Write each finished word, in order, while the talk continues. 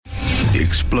The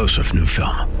explosive new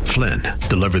film, Flynn,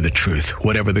 deliver the truth,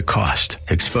 whatever the cost,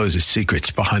 exposes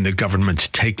secrets behind the government's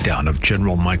takedown of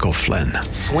General Michael Flynn.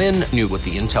 Flynn knew what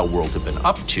the intel world had been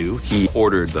up to. He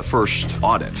ordered the first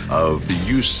audit of the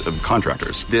use of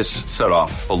contractors. This set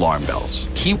off alarm bells.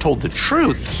 He told the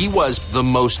truth. He was the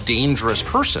most dangerous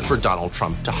person for Donald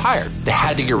Trump to hire. They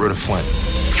had to get rid of Flynn.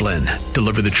 Flynn,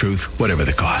 deliver the truth, whatever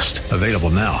the cost. Available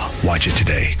now. Watch it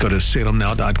today. Go to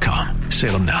salemnow.com.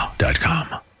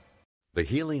 salemnow.com. The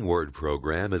Healing Word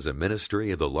program is a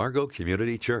ministry of the Largo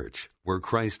Community Church, where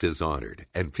Christ is honored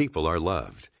and people are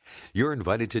loved. You're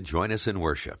invited to join us in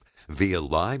worship via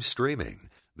live streaming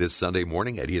this Sunday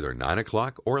morning at either 9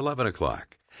 o'clock or 11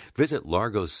 o'clock. Visit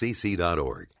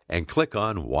largocc.org and click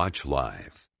on Watch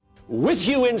Live. With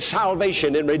you in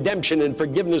salvation and redemption and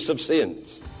forgiveness of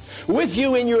sins. With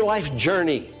you in your life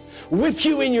journey. With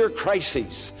you in your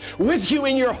crises, with you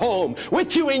in your home,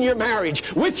 with you in your marriage,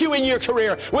 with you in your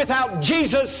career. Without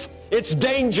Jesus, it's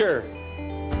danger.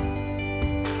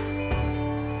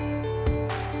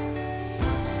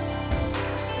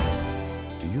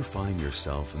 Do you find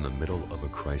yourself in the middle of a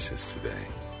crisis today?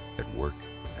 At work,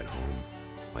 at home,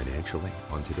 financially?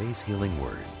 On today's Healing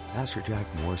Word, Pastor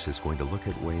Jack Morris is going to look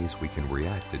at ways we can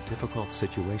react to difficult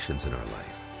situations in our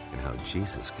life and how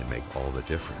Jesus can make all the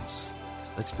difference.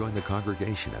 Let's join the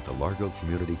congregation at the Largo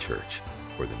Community Church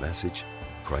for the message,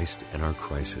 Christ and Our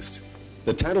Crisis.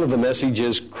 The title of the message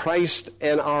is Christ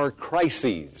and Our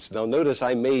Crises. Now notice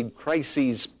I made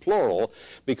crises plural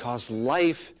because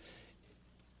life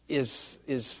is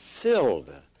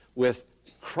filled with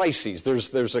crises.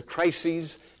 There's a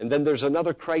crisis, and then there's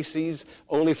another crisis,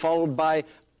 only followed by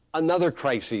another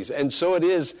crisis. And so it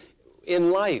is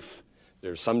in life.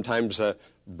 There's sometimes a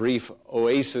brief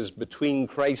oasis between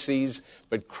crises,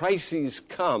 but crises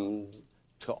come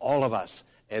to all of us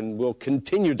and will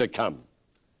continue to come.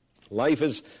 Life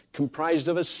is comprised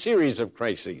of a series of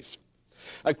crises.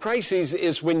 A crisis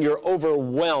is when you're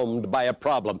overwhelmed by a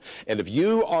problem. And if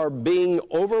you are being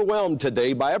overwhelmed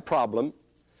today by a problem,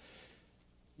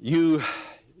 you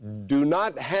do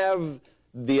not have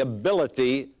the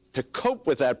ability to cope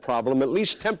with that problem, at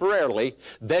least temporarily,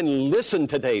 then listen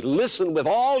today. Listen with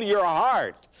all your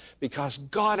heart, because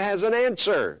God has an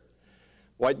answer.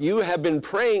 What you have been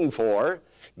praying for,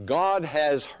 God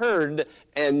has heard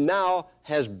and now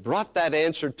has brought that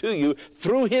answer to you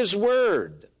through His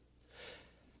Word.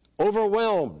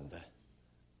 Overwhelmed,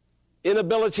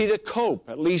 inability to cope,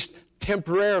 at least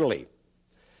temporarily.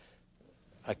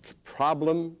 A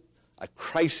problem, a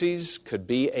crisis could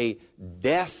be a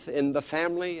death in the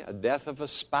family, a death of a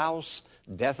spouse,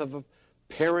 death of a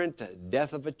parent, a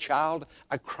death of a child,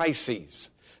 a crisis.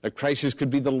 A crisis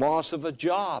could be the loss of a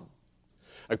job.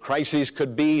 A crisis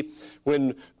could be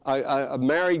when a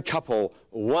married couple,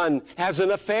 one has an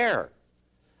affair.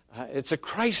 It's a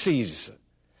crisis.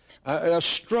 A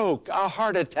stroke, a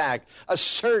heart attack, a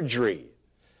surgery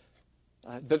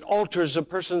that alters a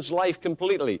person's life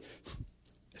completely.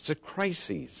 It's a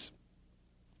crisis.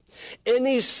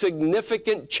 Any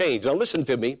significant change, now listen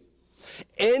to me,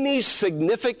 any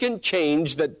significant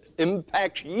change that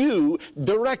impacts you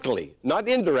directly, not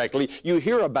indirectly, you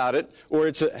hear about it, or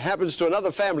it happens to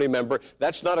another family member,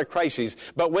 that's not a crisis.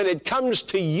 But when it comes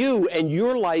to you and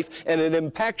your life and it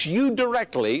impacts you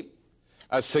directly,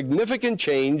 a significant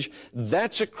change,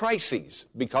 that's a crisis,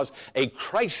 because a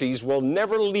crisis will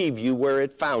never leave you where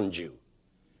it found you.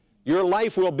 Your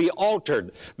life will be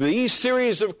altered. These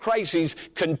series of crises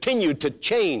continue to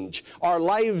change. Our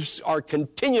lives are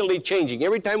continually changing.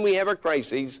 Every time we have a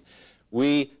crisis,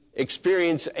 we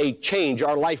experience a change.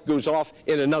 Our life goes off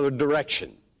in another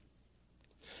direction.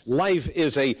 Life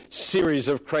is a series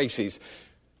of crises.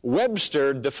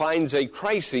 Webster defines a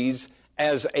crisis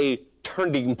as a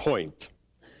turning point.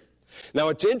 Now,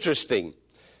 it's interesting.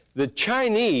 The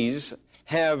Chinese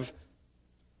have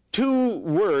two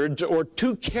words or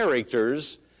two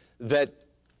characters that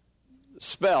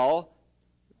spell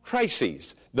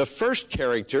crises. The first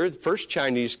character, the first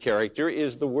Chinese character,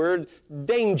 is the word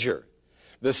danger.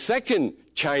 The second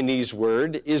Chinese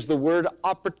word is the word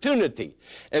opportunity.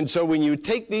 And so when you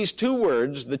take these two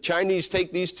words, the Chinese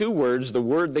take these two words,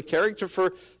 the character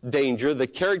for danger, the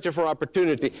character for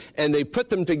opportunity, and they put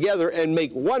them together and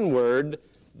make one word.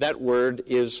 That word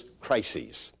is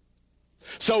crises.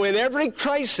 So in every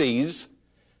crisis,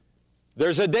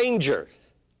 there's a danger.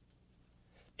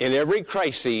 In every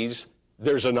crisis,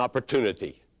 there's an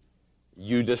opportunity.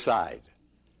 You decide.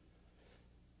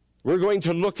 We're going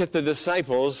to look at the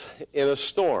disciples in a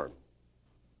storm.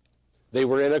 They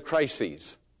were in a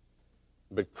crisis,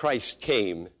 but Christ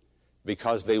came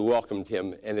because they welcomed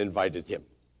Him and invited Him.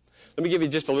 Let me give you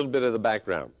just a little bit of the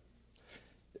background.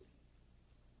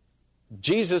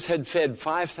 Jesus had fed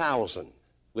 5,000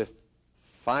 with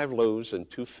 5 loaves and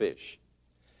 2 fish.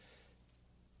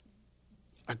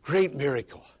 A great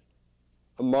miracle,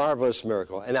 a marvelous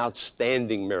miracle, an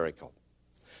outstanding miracle.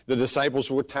 The disciples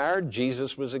were tired.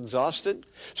 Jesus was exhausted.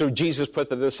 So Jesus put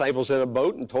the disciples in a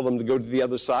boat and told them to go to the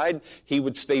other side. He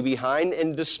would stay behind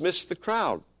and dismiss the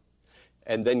crowd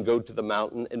and then go to the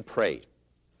mountain and pray.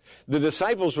 The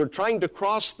disciples were trying to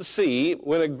cross the sea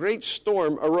when a great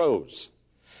storm arose.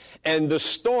 And the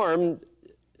storm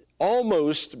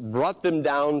almost brought them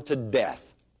down to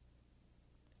death.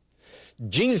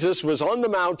 Jesus was on the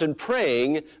mountain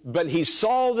praying, but he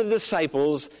saw the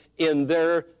disciples in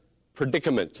their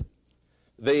predicament.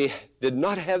 They did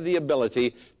not have the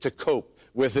ability to cope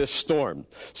with this storm.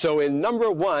 So in number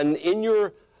 1, in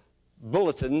your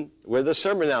bulletin, where the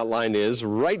sermon outline is,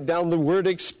 write down the word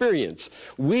experience.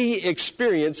 We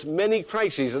experience many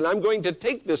crises, and I'm going to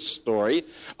take this story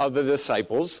of the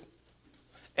disciples,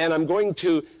 and I'm going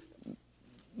to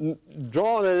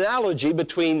draw an analogy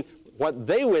between what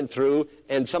they went through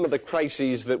and some of the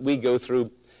crises that we go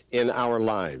through in our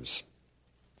lives.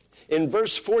 In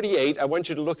verse 48, I want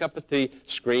you to look up at the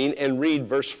screen and read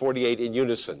verse 48 in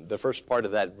unison, the first part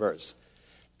of that verse.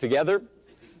 Together,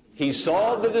 he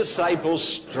saw the disciples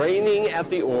straining at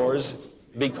the oars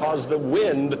because the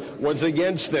wind was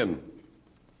against them.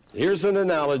 Here's an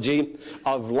analogy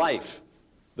of life,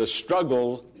 the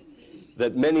struggle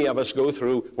that many of us go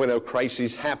through when a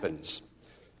crisis happens.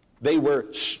 They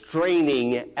were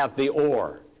straining at the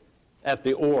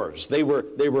oars. They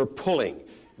were pulling.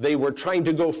 They were trying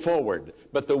to go forward,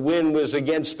 but the wind was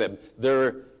against them.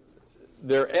 Their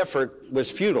effort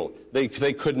was futile. They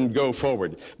couldn't go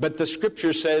forward. But the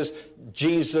scripture says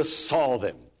Jesus saw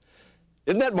them.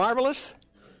 Isn't that marvelous?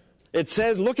 It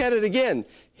says, look at it again.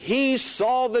 He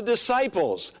saw the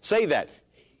disciples. Say that.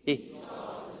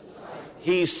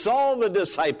 He saw the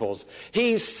disciples.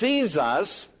 He sees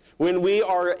us when we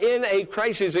are in a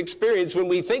crisis experience, when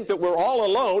we think that we're all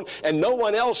alone and no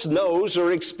one else knows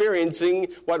or experiencing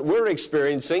what we're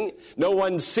experiencing. No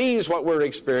one sees what we're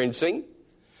experiencing.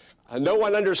 No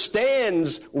one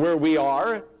understands where we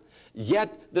are.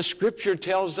 Yet the scripture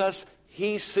tells us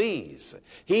he sees.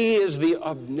 He is the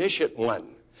omniscient one,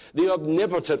 the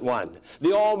omnipotent one,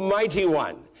 the almighty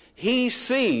one. He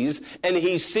sees, and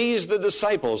he sees the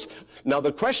disciples. Now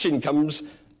the question comes,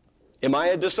 am I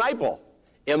a disciple?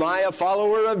 Am I a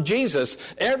follower of Jesus?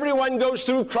 Everyone goes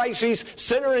through crises,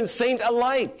 sinner and saint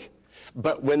alike.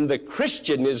 But when the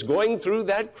Christian is going through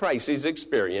that crisis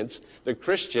experience, the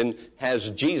Christian has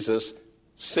Jesus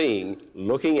seeing,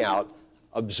 looking out,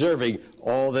 observing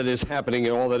all that is happening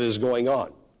and all that is going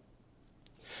on.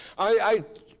 I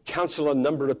counsel a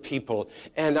number of people,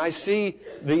 and I see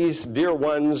these dear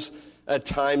ones at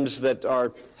times that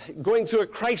are going through a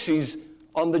crisis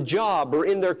on the job or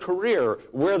in their career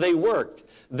where they work.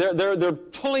 They're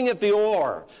pulling at the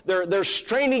oar. They're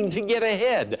straining to get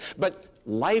ahead. But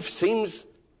life seems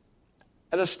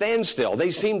at a standstill.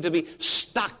 They seem to be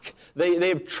stuck.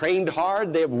 They've trained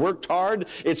hard. They've worked hard.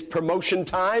 It's promotion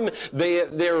time.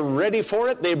 They're ready for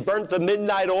it. They've burnt the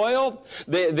midnight oil.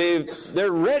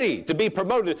 They're ready to be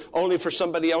promoted, only for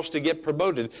somebody else to get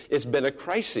promoted. It's been a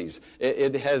crisis.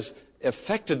 It has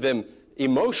affected them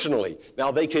emotionally.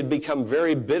 Now they could become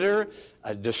very bitter,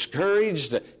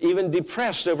 discouraged, even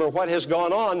depressed over what has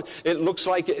gone on. It looks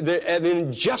like an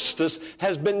injustice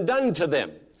has been done to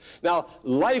them. Now,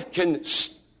 life can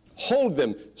hold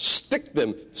them, stick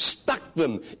them, stuck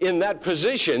them in that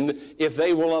position if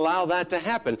they will allow that to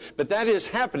happen. But that is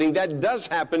happening. That does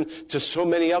happen to so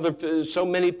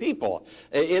many people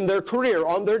in their career,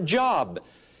 on their job.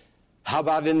 How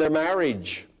about in their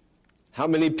marriage? How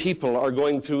many people are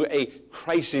going through a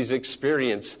crisis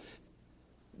experience?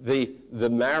 The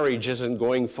marriage isn't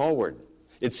going forward.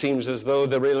 It seems as though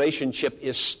the relationship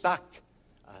is stuck.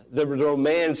 The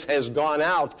romance has gone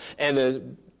out,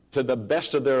 and to the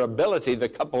best of their ability, the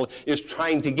couple is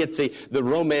trying to get the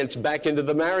romance back into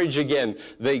the marriage again.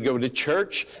 They go to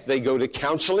church, they go to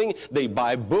counseling, they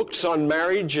buy books on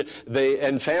marriage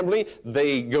and family,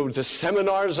 they go to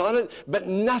seminars on it, but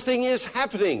nothing is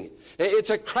happening. It's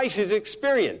a crisis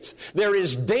experience. There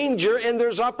is danger and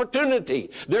there's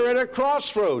opportunity. They're at a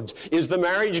crossroads. Is the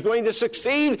marriage going to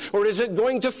succeed or is it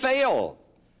going to fail?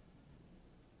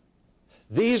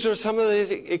 These are some of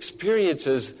the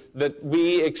experiences that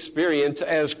we experience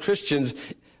as Christians,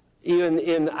 even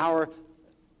in our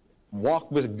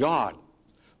walk with God.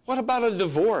 What about a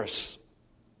divorce?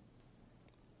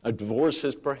 A divorce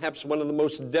is perhaps one of the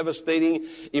most devastating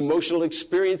emotional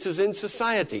experiences in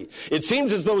society. It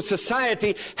seems as though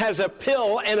society has a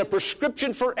pill and a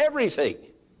prescription for everything.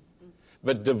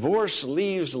 But divorce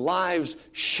leaves lives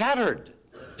shattered,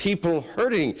 people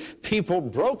hurting, people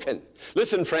broken.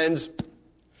 Listen, friends,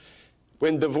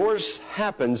 when divorce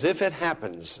happens, if it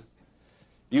happens,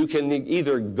 you can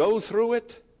either go through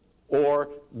it or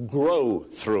grow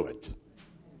through it.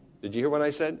 Did you hear what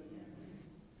I said?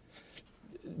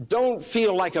 Don't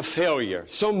feel like a failure.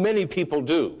 So many people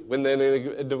do when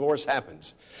a divorce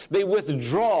happens. They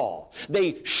withdraw.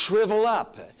 They shrivel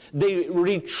up. They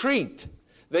retreat.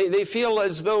 They feel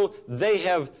as though they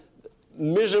have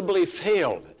miserably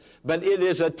failed. But it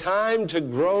is a time to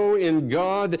grow in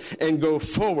God and go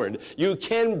forward. You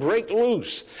can break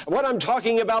loose. What I'm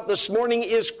talking about this morning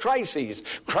is crises.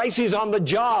 Crises on the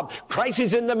job,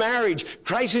 crises in the marriage,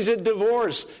 crises at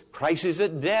divorce, crises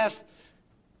at death.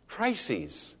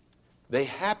 Crises. They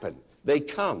happen. They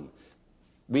come.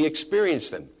 We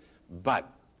experience them.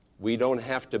 But we don't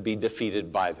have to be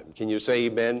defeated by them. Can you say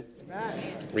amen?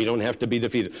 Amen. We don't have to be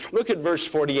defeated. Look at verse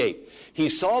 48. He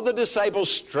saw the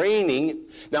disciples straining.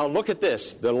 Now look at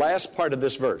this, the last part of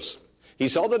this verse. He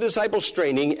saw the disciples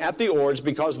straining at the oars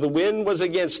because the wind was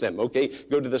against them. Okay,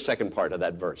 go to the second part of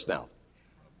that verse now.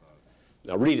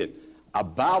 Now read it.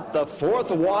 About the fourth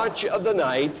watch of the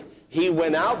night, he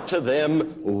went out to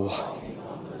them walking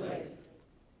on the lake.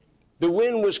 The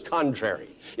wind was contrary.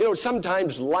 You know,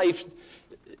 sometimes life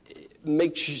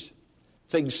makes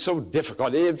things so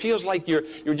difficult. It feels like you're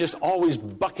just always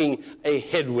bucking a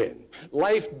headwind.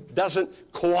 Life doesn't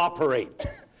cooperate.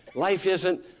 Life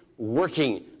isn't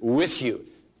working with you.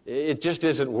 It just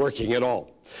isn't working at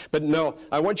all. But no,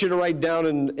 I want you to write down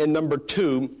in number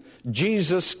 2,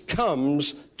 Jesus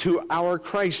comes to our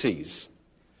crises.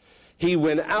 He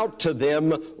went out to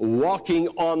them walking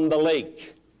on the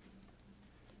lake.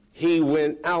 He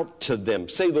went out to them.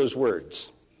 Say those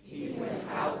words. He went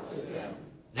out to them.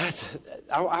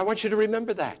 I want you to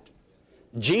remember that.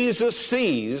 Jesus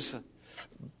sees,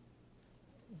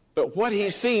 but what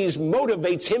he sees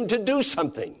motivates him to do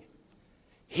something.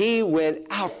 He went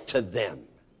out to them.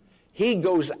 He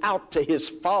goes out to his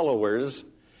followers,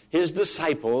 his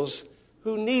disciples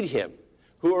who need him,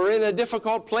 who are in a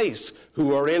difficult place,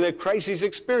 who are in a crisis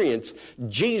experience.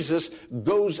 Jesus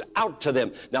goes out to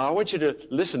them. Now, I want you to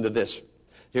listen to this.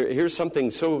 Here's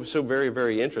something so very,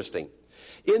 very interesting.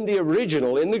 In the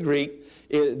original, in the Greek,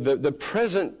 the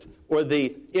present or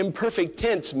the imperfect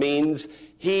tense means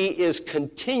he is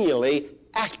continually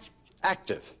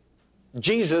active.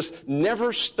 Jesus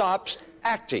never stops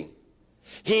acting.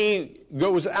 He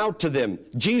goes out to them.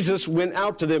 Jesus went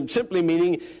out to them, simply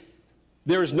meaning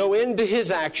there's no end to his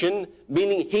action,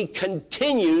 meaning he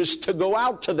continues to go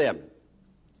out to them.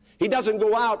 He doesn't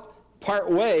go out part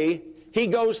way. He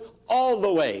goes all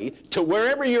the way to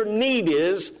wherever your need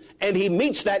is, and he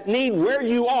meets that need where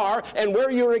you are and where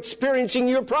you're experiencing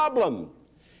your problem.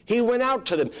 He went out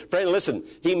to them. Friend, listen,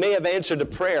 he may have answered a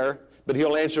prayer, but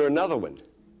he'll answer another one.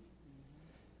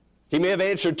 He may have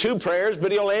answered 2 prayers,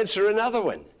 but he'll answer another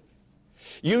one.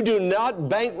 You do not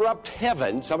bankrupt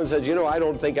heaven. Someone says, I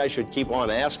don't think I should keep on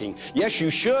asking. Yes, you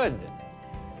should.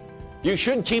 You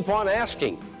should keep on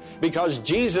asking, because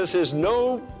Jesus is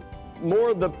no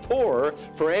more the poorer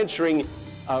for answering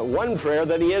one prayer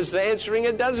than he is answering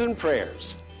a dozen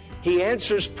prayers. He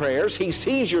answers prayers, he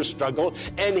sees your struggle,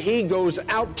 and he goes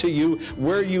out to you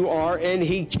where you are, and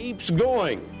he keeps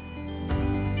going.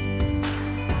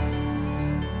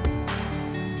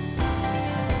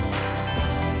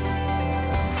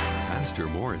 Pastor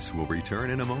Morris will return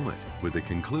in a moment with the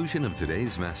conclusion of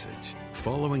today's message,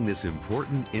 following this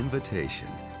important invitation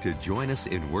to join us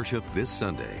in worship this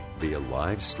Sunday via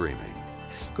live streaming.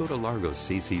 Go to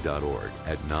largocc.org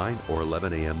at 9 or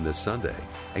 11 a.m. this Sunday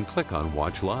and click on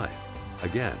Watch Live.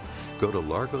 Again, go to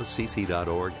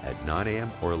largocc.org at 9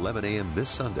 a.m. or 11 a.m. this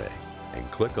Sunday and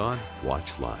click on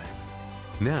Watch Live.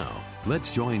 Now,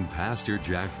 let's join Pastor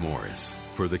Jack Morris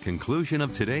for the conclusion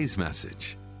of today's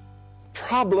message.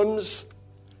 Problems,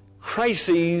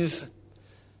 crises,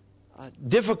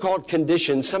 difficult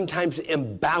conditions sometimes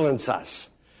imbalance us.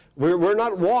 We're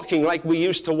not walking like we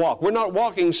used to walk. We're not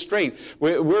walking straight.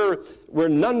 We're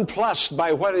nonplussed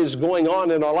by what is going on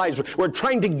in our lives. We're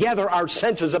trying to gather our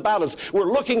senses about us.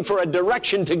 We're looking for a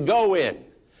direction to go in.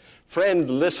 Friend,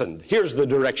 listen. Here's the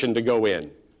direction to go in.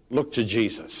 Look to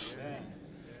Jesus.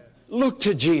 Look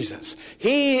to Jesus.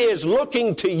 He is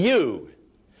looking to you,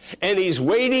 and he's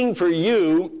waiting for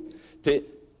you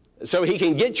so he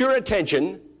can get your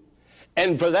attention,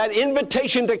 and for that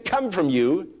invitation to come from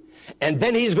you. And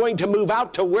then he's going to move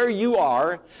out to where you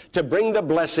are to bring the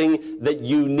blessing that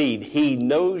you need. He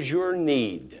knows your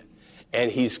need, and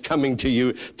he's coming to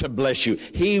you to bless you.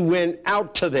 He went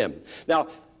out to them. Now,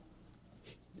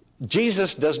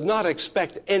 Jesus does not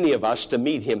expect any of us to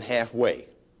meet him halfway.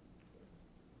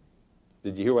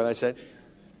 Did you hear what I said?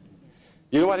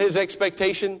 You know what his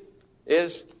expectation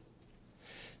is?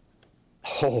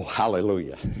 Oh,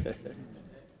 hallelujah.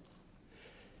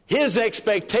 His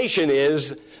expectation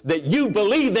is that you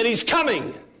believe that he's coming.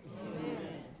 Amen.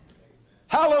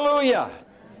 Hallelujah.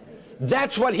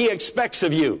 That's what he expects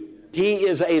of you. He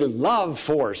is a love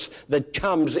force that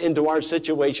comes into our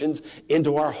situations,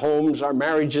 into our homes, our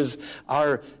marriages,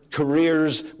 our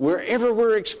careers, wherever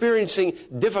we're experiencing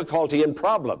difficulty and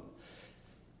problem.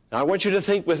 Now, I want you to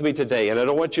think with me today, and I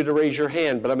don't want you to raise your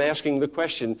hand, but I'm asking the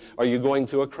question, are you going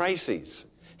through a crisis?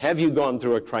 Have you gone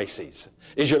through a crisis?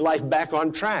 Is your life back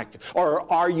on track?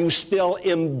 Or are you still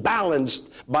imbalanced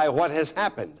by what has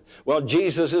happened? Well,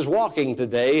 Jesus is walking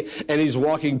today, and he's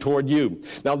walking toward you.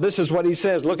 Now, this is what he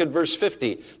says. Look at verse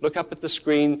 50. Look up at the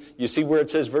screen. You see where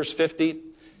it says verse 50?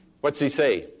 What's he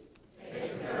say?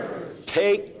 Take courage.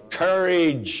 Take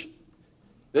courage.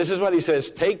 This is what he says.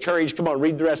 Take courage. Come on,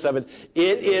 read the rest of it.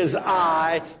 It is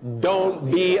I.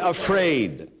 Don't be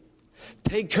afraid.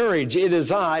 Take courage. It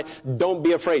is I. Don't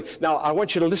be afraid. Now, I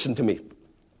want you to listen to me.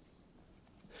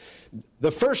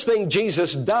 The first thing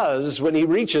Jesus does when he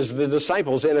reaches the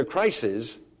disciples in a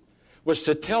crisis was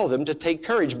to tell them to take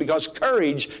courage, because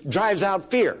courage drives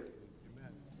out fear.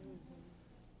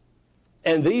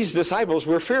 And these disciples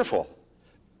were fearful.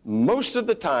 Most of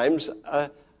the times,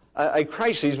 a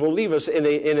crisis will leave us in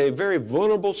a very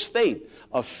vulnerable state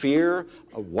of fear,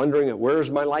 of wondering, where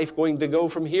is my life going to go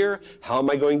from here? How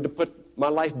am I going to put my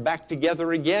life back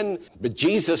together again? But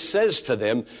Jesus says to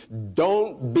them,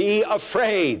 don't be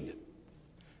afraid.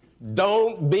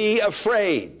 Don't be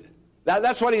afraid. Now,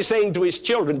 that's what he's saying to his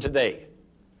children today.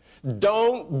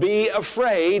 Don't be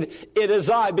afraid. It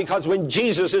is I. Because when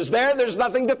Jesus is there, there's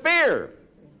nothing to fear.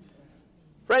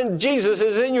 Friend, Jesus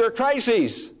is in your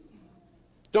crises.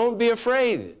 Don't be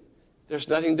afraid. There's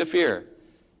nothing to fear.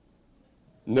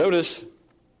 Notice,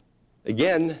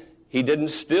 again, he didn't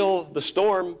still the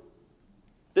storm.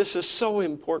 This is so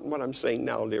important what I'm saying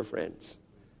now, dear friends.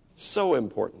 So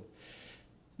important.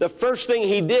 The first thing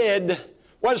he did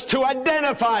was to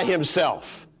identify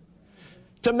himself,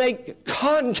 to make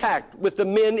contact with the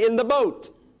men in the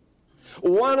boat.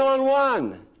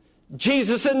 One-on-one,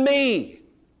 Jesus and me.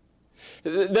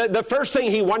 The first thing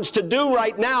he wants to do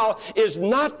right now is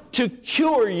not to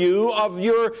cure you of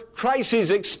your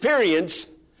crisis experience,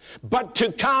 but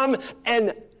to come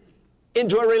and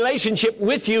into a relationship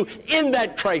with you in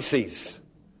that crisis.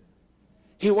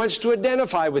 He wants to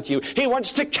identify with you. He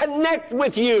wants to connect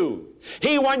with you.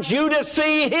 He wants you to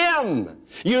see him.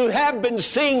 You have been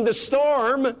seeing the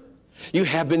storm. You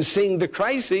have been seeing the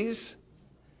crises.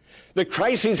 The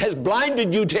crisis has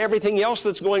blinded you to everything else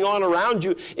that's going on around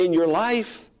you in your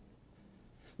life.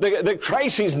 The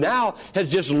crisis now has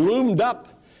just loomed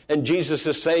up, and Jesus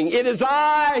is saying, it is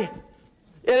I.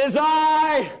 It is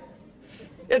I.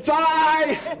 It's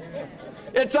I.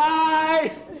 It's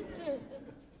I.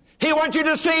 He wants you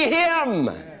to see him.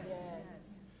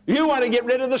 You want to get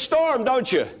rid of the storm,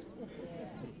 don't you?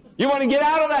 You want to get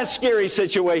out of that scary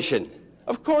situation.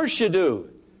 Of course you do.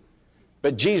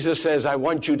 But Jesus says, I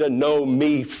want you to know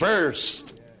me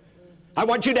first. I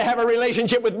want you to have a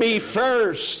relationship with me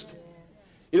first.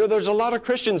 You know, there's a lot of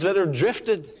Christians that are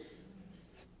drifted.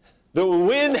 The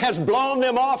wind has blown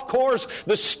them off course.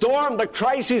 The storm, the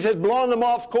crisis has blown them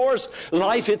off course.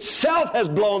 Life itself has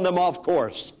blown them off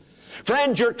course.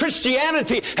 Friends, your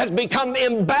Christianity has become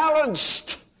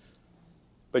imbalanced.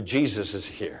 But Jesus is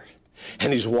here,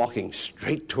 and he's walking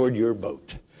straight toward your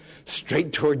boat,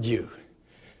 straight toward you,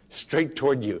 straight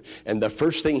toward you. And the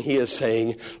first thing he is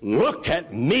saying, look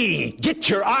at me. Get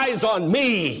your eyes on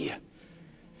me.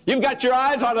 You've got your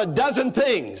eyes on a dozen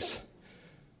things.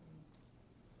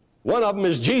 One of them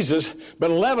is Jesus, but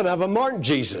 11 of them aren't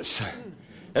Jesus.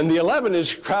 And the 11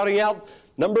 is crowding out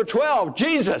number 12,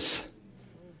 Jesus.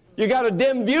 You got a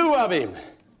dim view of him.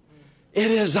 It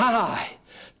is I.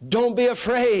 Don't be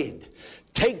afraid.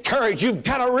 Take courage. You've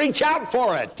got to reach out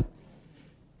for it.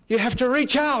 You have to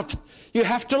reach out. You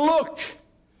have to look.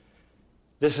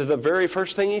 This is the very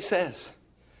first thing he says.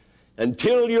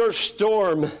 Until your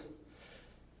storm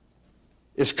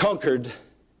is conquered,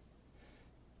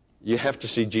 you have to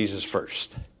see Jesus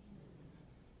first.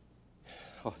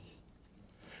 Oh.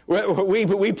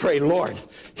 We pray, Lord,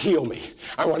 heal me.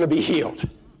 I want to be healed.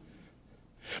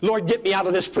 Lord, get me out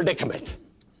of this predicament.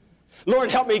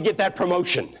 Lord, help me get that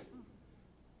promotion.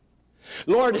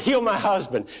 Lord, heal my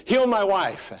husband. Heal my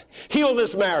wife. Heal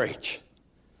this marriage.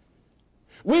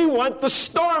 We want the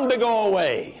storm to go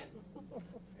away.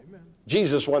 Amen.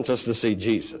 Jesus wants us to see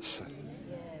Jesus.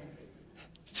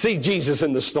 See Jesus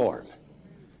in the storm.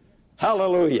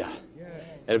 Hallelujah.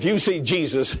 And if you see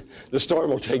Jesus, the storm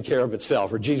will take care of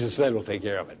itself, or Jesus then will take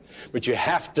care of it. But you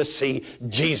have to see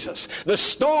Jesus. The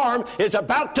storm is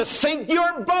about to sink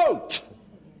your boat.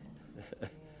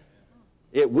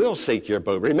 It will sink your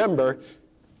boat. Remember,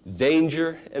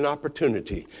 danger and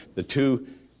opportunity, the two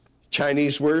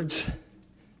Chinese words.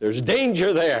 There's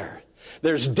danger there.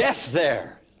 There's death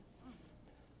there.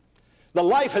 The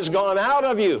life has gone out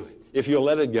of you if you'll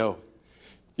let it go.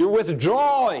 You're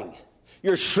withdrawing.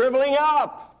 You're shriveling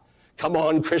up. Come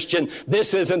on, Christian.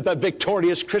 This isn't the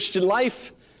victorious Christian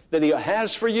life that He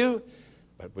has for you.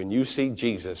 But when you see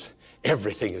Jesus,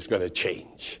 everything is going to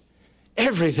change.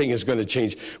 Everything is going to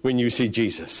change when you see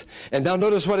Jesus. And now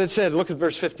notice what it said. Look at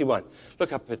verse 51.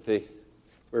 Look up at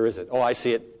where is it? Oh, I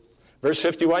see it. Verse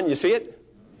 51, you see it?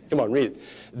 Come on, read it.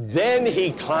 Then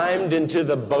He climbed into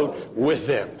the boat with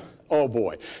them. Oh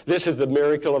boy, this is the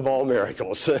miracle of all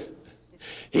miracles.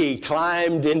 He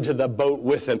climbed into the boat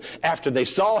with them. After they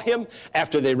saw Him,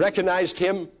 after they recognized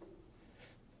Him,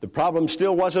 the problem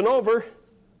still wasn't over.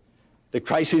 The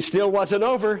crisis still wasn't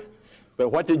over. But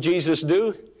what did Jesus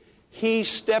do? He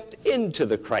stepped into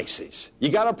the crisis. You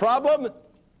got a problem?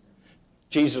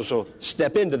 Jesus will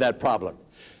step into that problem.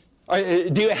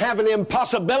 Do you have an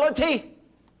impossibility?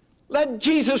 Let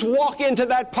Jesus walk into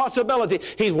that possibility.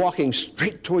 He's walking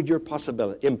straight toward your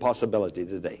impossibility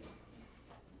today.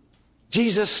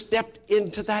 Jesus stepped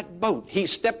into that boat. He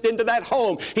stepped into that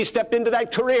home. He stepped into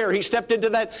that career. He stepped into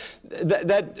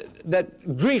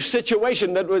that grief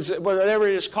situation that was whatever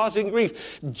is causing grief.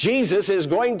 Jesus is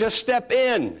going to step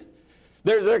in.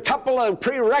 There's a couple of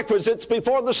prerequisites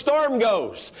before the storm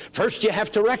goes. First, you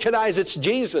have to recognize it's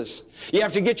Jesus. You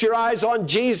have to get your eyes on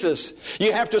Jesus.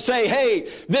 You have to say,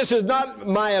 hey, this is not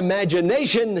my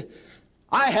imagination.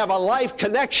 I have a life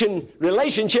connection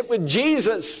relationship with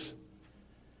Jesus.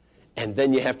 And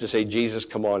then you have to say, Jesus,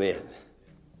 come on in.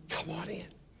 Come on in.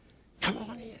 Come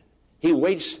on in. He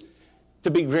waits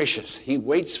to be gracious. He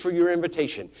waits for your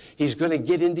invitation. He's going to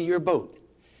get into your boat.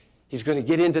 He's going to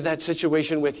get into that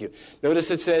situation with you.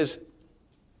 Notice it says,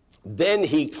 then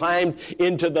He climbed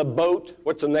into the boat.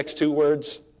 What's the next two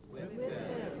words? With them.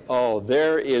 Oh,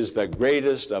 there is the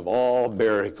greatest of all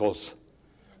miracles.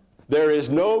 There is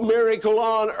no miracle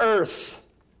on earth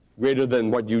greater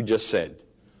than what you just said.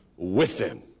 With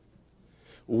them.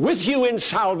 With you in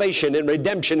salvation and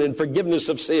redemption and forgiveness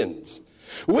of sins.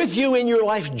 With you in your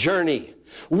life journey.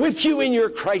 With you in your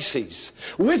crises,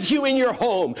 with you in your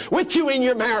home, with you in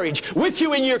your marriage, with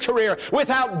you in your career.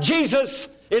 Without Jesus,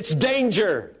 it's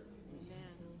danger. Amen.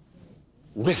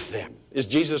 With them. Is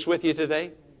Jesus with you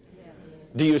today? Yes.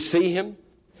 Do you see Him?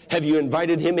 Have you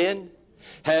invited Him in?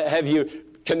 Have you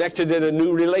connected in a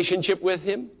new relationship with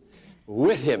Him?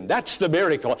 With Him. That's the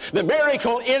miracle. The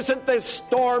miracle isn't the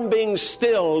storm being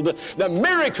stilled. The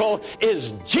miracle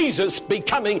is Jesus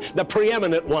becoming the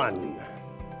preeminent one.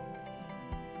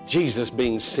 Jesus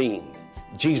being seen,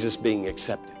 Jesus being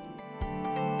accepted.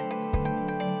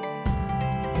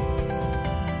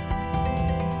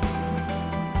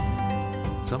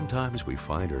 Sometimes we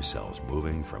find ourselves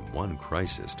moving from one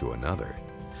crisis to another.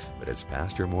 But as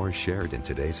Pastor Moore shared in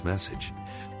today's message,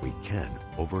 we can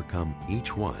overcome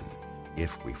each one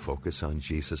if we focus on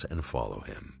Jesus and follow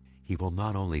Him. He will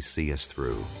not only see us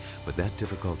through, but that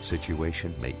difficult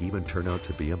situation may even turn out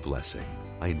to be a blessing.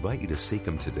 I invite you to seek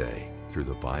Him today through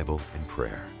the Bible and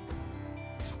prayer.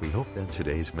 We hope that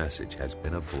today's message has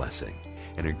been a blessing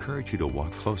and encourage you to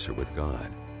walk closer with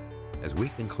God. As we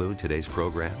conclude today's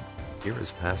program, here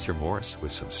is Pastor Morris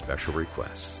with some special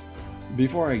requests.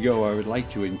 Before I go, I would like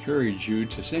to encourage you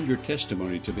to send your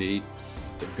testimony to me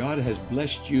that God has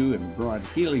blessed you and brought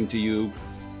healing to you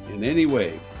in any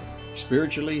way.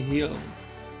 Spiritually healed,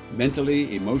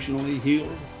 mentally, emotionally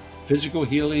healed, physical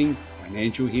healing,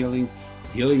 financial healing,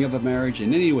 healing of a marriage,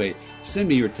 in any way. Send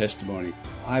me your testimony.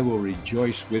 I will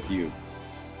rejoice with you.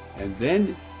 And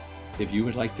then, if you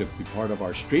would like to be part of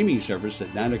our streaming service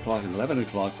at 9 o'clock and 11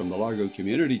 o'clock from the Largo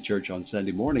Community Church on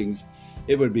Sunday mornings,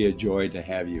 it would be a joy to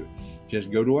have you.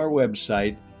 Just go to our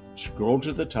website, scroll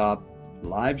to the top,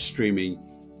 live streaming.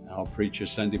 I'll preach a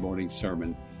Sunday morning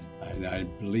sermon. And I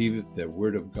believe the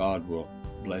Word of God will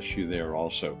bless you there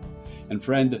also. And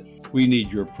friend, we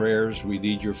need your prayers. We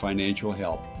need your financial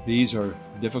help. These are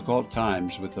difficult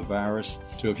times with the virus.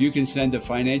 So if you can send a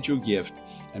financial gift,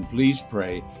 and please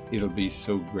pray, it'll be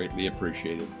so greatly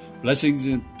appreciated. Blessings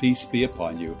and peace be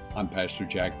upon you. I'm Pastor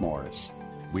Jack Morris.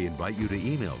 We invite you to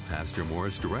email Pastor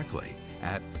Morris directly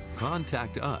at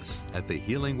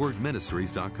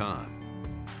contactus@thehealingwordministries.com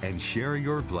and share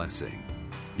your blessing.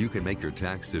 You can make your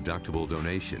tax-deductible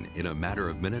donation in a matter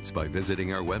of minutes by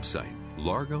visiting our website,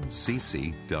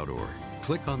 largocc.org.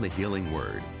 Click on the Healing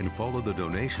Word and follow the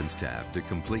Donations tab to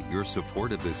complete your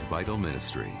support of this vital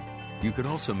ministry. You can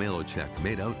also mail a check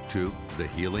made out to The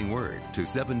Healing Word to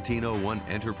 1701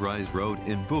 Enterprise Road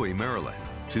in Bowie, Maryland,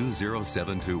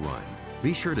 20721.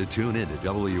 Be sure to tune in to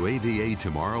WAVA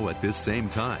tomorrow at this same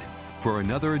time for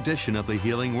another edition of The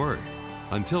Healing Word.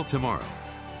 Until tomorrow,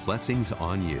 blessings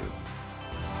on you.